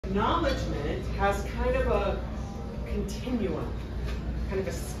acknowledgement has kind of a continuum, kind of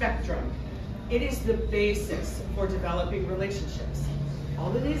a spectrum. It is the basis for developing relationships.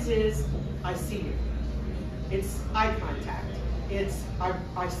 All it is I see you. It's eye contact. It's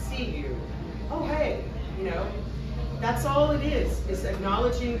I see you. Oh, hey, you know, that's all it is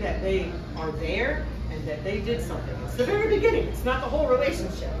acknowledging that they are there and that they did something. It's the very beginning. It's not the whole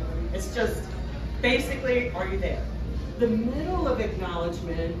relationship. It's just basically, are you there? The middle of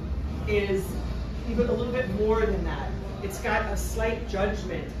acknowledgement is even a little bit more than that. It's got a slight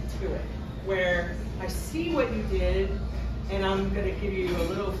judgment to it, where I see what you did, and I'm going to give you a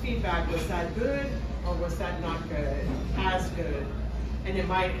little feedback. Was that good, or was that not good? As good. And it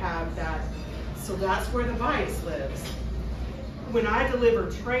might have that. So that's where the bias lives. When I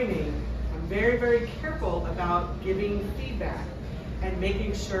deliver training, I'm very, very careful about giving feedback and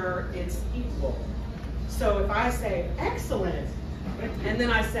making sure it's equal. So if I say, excellent, and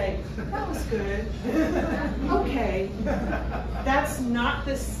then I say, that was good, okay, that's not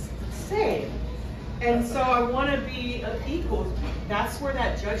the same. And so I want to be equal. That's where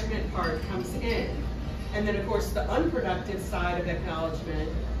that judgment part comes in. And then, of course, the unproductive side of acknowledgement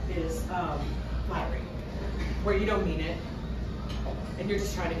is flattery, where you don't mean it, and you're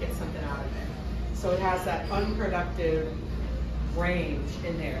just trying to get something out of it. So it has that unproductive range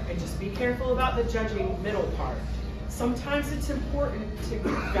in there. And just be careful about the judging middle part. Sometimes it's important to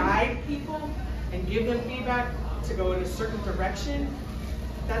guide people and give them feedback to go in a certain direction.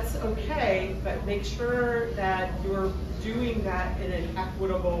 That's okay, but make sure that you're doing that in an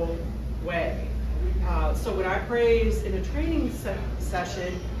equitable way. So when I praise in a training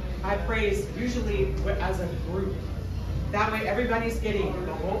session, I praise usually as a group. That way everybody's getting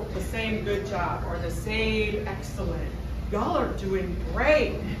the same good job or the same excellent. Y'all are doing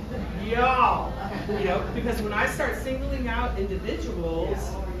great, y'all. You know, because when I start singling out individuals,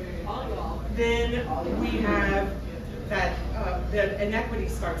 then we have that the inequity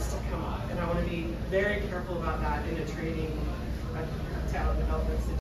starts to come up, and I want to be very careful about that in a training talent development situation.